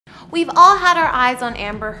We've all had our eyes on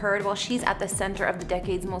Amber Heard while she's at the center of the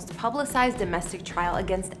decade's most publicized domestic trial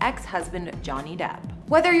against ex-husband Johnny Depp.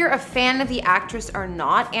 Whether you're a fan of the actress or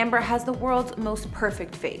not, Amber has the world's most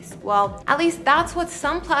perfect face. Well, at least that's what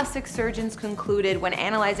some plastic surgeons concluded when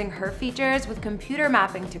analyzing her features with computer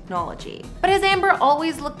mapping technology. But has Amber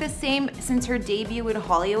always looked the same since her debut in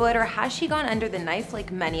Hollywood, or has she gone under the knife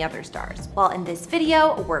like many other stars? Well, in this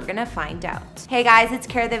video, we're gonna find out. Hey guys, it's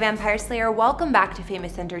Kara the Vampire Slayer. Welcome back to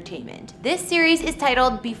Famous Entertainment. This series is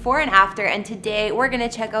titled Before and After, and today we're gonna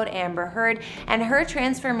check out Amber Heard and her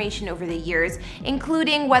transformation over the years, including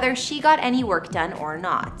whether she got any work done or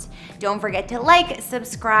not. Don't forget to like,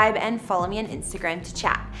 subscribe, and follow me on Instagram to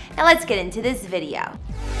chat. Now let's get into this video.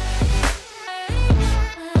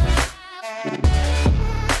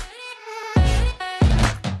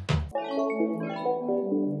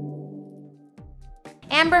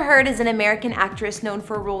 Amber Heard is an American actress known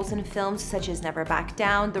for roles in films such as Never Back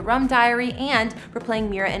Down, The Rum Diary, and for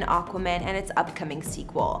playing Mira in Aquaman and its upcoming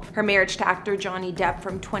sequel. Her marriage to actor Johnny Depp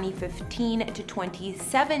from 2015 to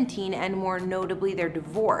 2017, and more notably their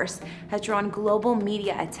divorce, has drawn global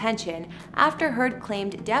media attention after Heard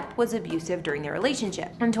claimed Depp was abusive during their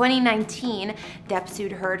relationship. In 2019, Depp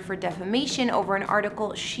sued Heard for defamation over an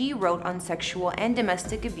article she wrote on sexual and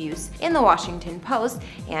domestic abuse in the Washington Post,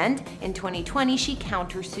 and in 2020 she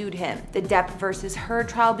countersued him. The Depp versus Heard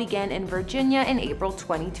trial began in Virginia in April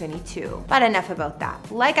 2022. But enough about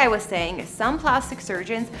that. Like I was saying, some plastic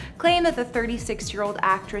surgeons claim that the 36-year-old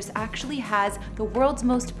actress actually has the world's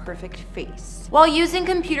most perfect face. While using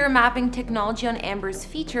computer mapping technology on Amber's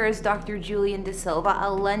features, Dr. Julian De Silva,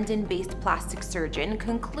 a London-based plastic surgeon,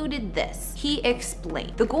 concluded this. He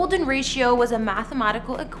explained, "The golden ratio was a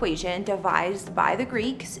mathematical equation devised by the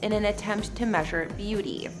Greeks in an attempt to measure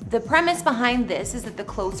beauty. The premise behind this is that the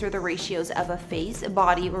closer the ratios of a face,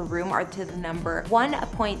 body, or room are to the number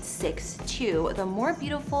 1.62, the more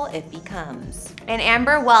beautiful it becomes." And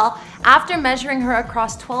Amber, well, after measuring her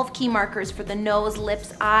across 12 key markers for the nose,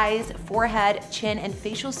 lips, eyes, forehead, chin, and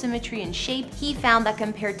facial symmetry and shape, he found that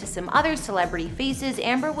compared to some other celebrity faces,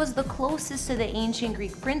 Amber was the closest to the ancient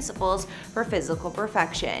Greek principles for physical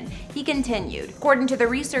perfection. He continued, "According to the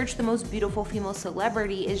research, the most beautiful female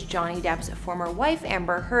celebrity is Johnny Depp's former wife,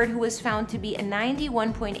 Amber Heard, who was found to be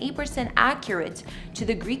 91.8% accurate to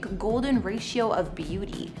the Greek golden ratio of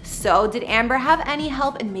beauty." So, did Amber have any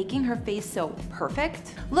help in making her face so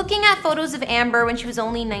perfect? Looking at photos of Amber when she was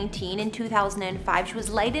only 19 in 2005, she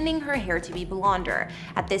was lightening her hair to be blonder.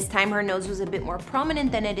 At this time, her nose was a bit more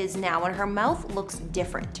prominent than it is now, and her mouth looks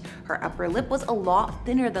different. Her upper lip was a lot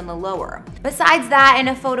thinner than the lower. Besides that, in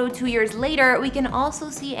a photo 2 years later, we can also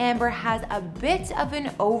see Amber has a bit of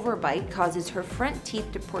an overbite, causes her front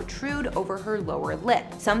teeth to protrude over her lower lip,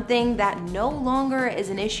 something that no longer is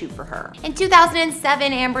an issue for her. In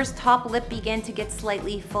 2007, Amber's top lip began to get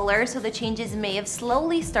slightly fuller, so the changes may have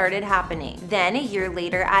slowly started happening. Then, a year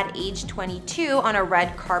later, at age 22, on a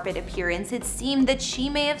red carpet appearance, it seemed that she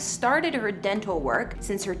may have started her dental work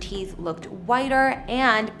since her teeth looked whiter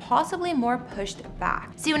and possibly more pushed back.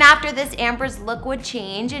 Soon after this, Amber's look would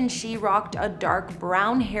change and she rocked a dark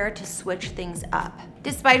brown hair to switch things up.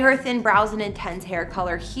 Despite her thin brows and intense hair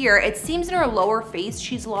color here, it seems in her lower face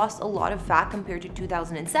she's lost a lot of fat compared to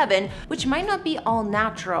 2007, which might not be all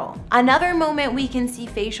natural. Another moment we can see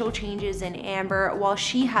facial changes in Amber while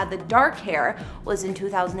she had the dark hair was in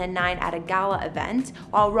 2009 at a gala event.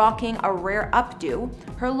 While rocking a rare updo,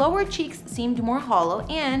 her lower cheeks seemed more hollow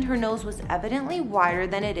and her nose was evidently wider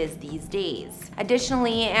than it is these days.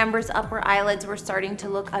 Additionally, Amber's upper eyelids were starting to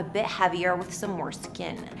look a bit heavier with some more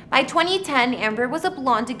skin. By 2010, Amber was a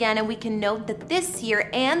blonde again, and we can note that this year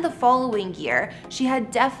and the following year, she had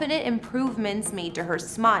definite improvements made to her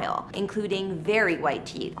smile, including very white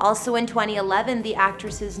teeth. Also in 2011, the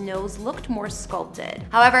actress's nose looked more sculpted.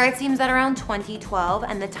 However, it seems that around 2012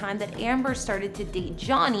 and the time that Amber started to date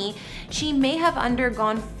Johnny, she may have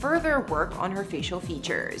undergone further work on her facial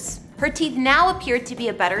features. Her teeth now appeared to be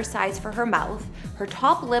a better size for her mouth, her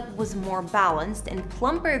top lip was more balanced and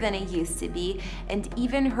plumper than it used to be, and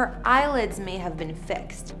even her eyelids may have been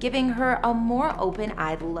fixed, giving her a more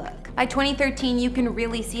open-eyed look. By 2013, you can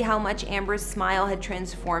really see how much Amber's smile had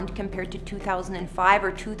transformed compared to 2005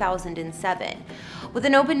 or 2007. With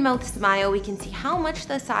an open-mouthed smile, we can see how much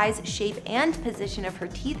the size, shape, and position of her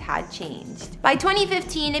teeth had changed. By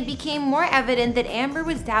 2015, it became more evident that Amber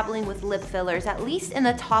was dabbling with lip fillers, at least in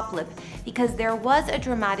the top lip because there was a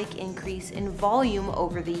dramatic increase in volume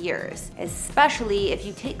over the years, especially if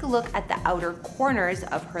you take a look at the outer corners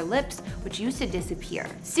of her lips, which used to disappear.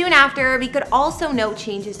 Soon after, we could also note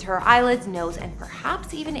changes to her eyelids, nose, and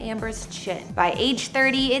perhaps even Amber's chin. By age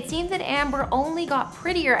 30, it seems that Amber only got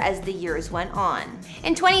prettier as the years went on.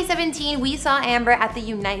 In 2017, we saw Amber at the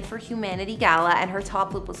Unite for Humanity Gala, and her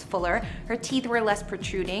top lip was fuller, her teeth were less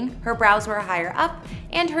protruding, her brows were higher up,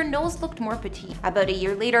 and her nose looked more petite. About a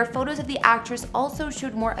year later, photos of the actress also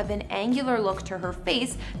showed more of an angular look to her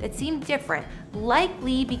face that seemed different,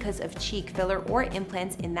 likely because of cheek filler or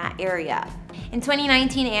implants in that area. In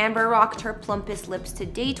 2019, Amber rocked her plumpest lips to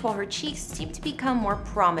date, while her cheeks seemed to become more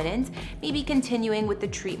prominent, maybe continuing with the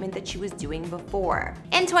treatment that she was doing before.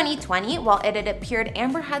 In 2020, while it had appeared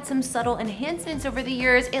Amber had some subtle enhancements over the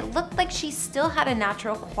years, it looked like she still had a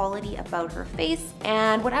natural quality about her face,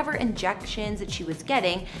 and whatever injections that she was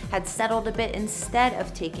getting had settled a bit instead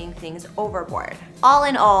of taking things overboard. All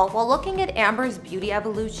in all, while looking at Amber's beauty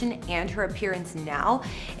evolution and her appearance now,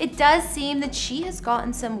 it does seem that she has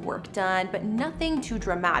gotten some work done, but nothing too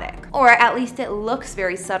dramatic. Or at least it looks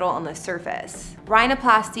very subtle on the surface.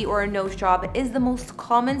 Rhinoplasty, or a nose job, is the most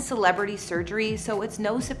common celebrity surgery, so it's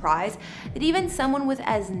no surprise that even someone with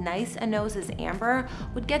as nice a nose as Amber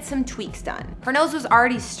would get some tweaks done. Her nose was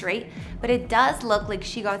already straight, but it does look like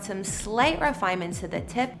she got some slight refinements to the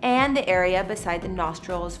tip and the area beside the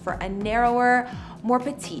nostrils for a narrower, more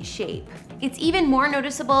petite shape. It's even more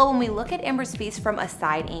noticeable when we look at Amber's face from a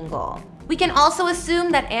side angle. We can also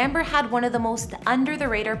assume that Amber had one of the most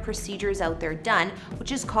under-the-radar procedures out there done,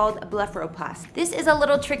 which is called blepharoplasty. This is a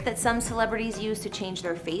little trick that some celebrities use to change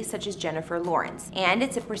their face, such as Jennifer Lawrence. And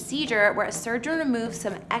it's a procedure where a surgeon removes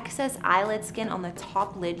some excess eyelid skin on the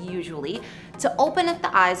top lid usually, to open up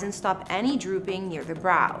the eyes and stop any drooping near the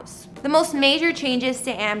brows. The most major changes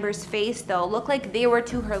to Amber's face, though, look like they were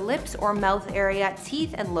to her lips or mouth area,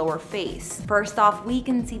 teeth, and lower face. First off, we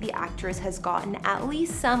can see the actress has gotten at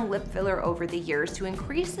least some lip filler over the years to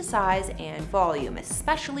increase the size and volume,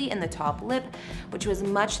 especially in the top lip, which was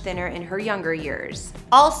much thinner in her younger years.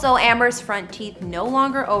 Also, Amber's front teeth no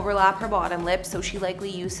longer overlap her bottom lip, so she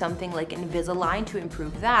likely used something like Invisalign to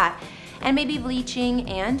improve that, and maybe bleaching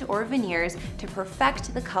and/or veneers to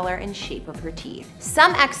perfect the color and shape of her teeth.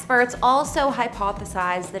 Some experts also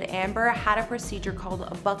hypothesized that Amber had a procedure called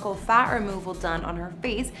a buccal fat removal done on her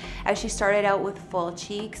face, as she started out with full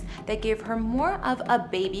cheeks that gave her more of a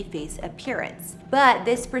baby face appearance. But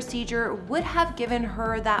this procedure would have given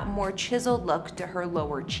her that more chiseled look to her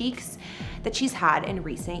lower cheeks that she's had in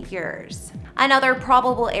recent years. Another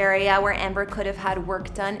probable area where Amber could have had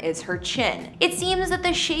work done is her chin. It seems that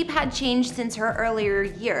the shape had changed since her earlier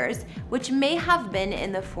years, which may have been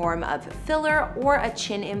in the form of filler or a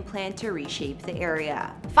chin implant to reshape the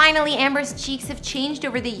area. Finally, Amber's cheeks have changed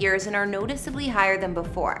over the years and are noticeably higher than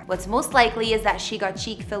before. What's most likely is that she got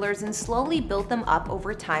cheek fillers and slowly built them up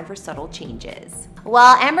over time for subtle changes.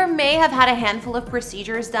 While Amber may have had a handful of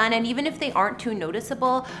procedures done, and even if they aren't too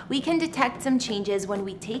noticeable, we can detect some changes when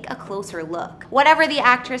we take a closer look. Whatever the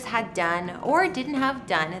actress had done or didn't have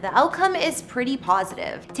done, the outcome is pretty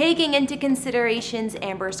positive. Taking into considerations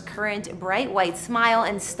Amber's current bright white smile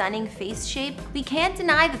and stunning face shape, we can't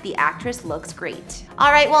deny that the actress looks great.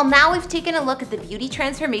 Alright, well now we've taken a look at the beauty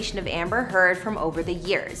transformation of Amber Heard from over the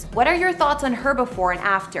years. What are your thoughts on her before and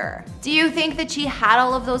after? Do you think that she had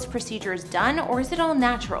all of those procedures done, or is it all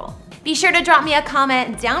natural? Be sure to drop me a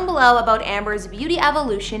comment down below about Amber's beauty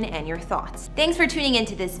evolution and your thoughts. Thanks for tuning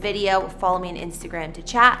into this video. Follow me on Instagram to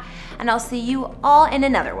chat, and I'll see you all in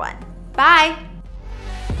another one. Bye!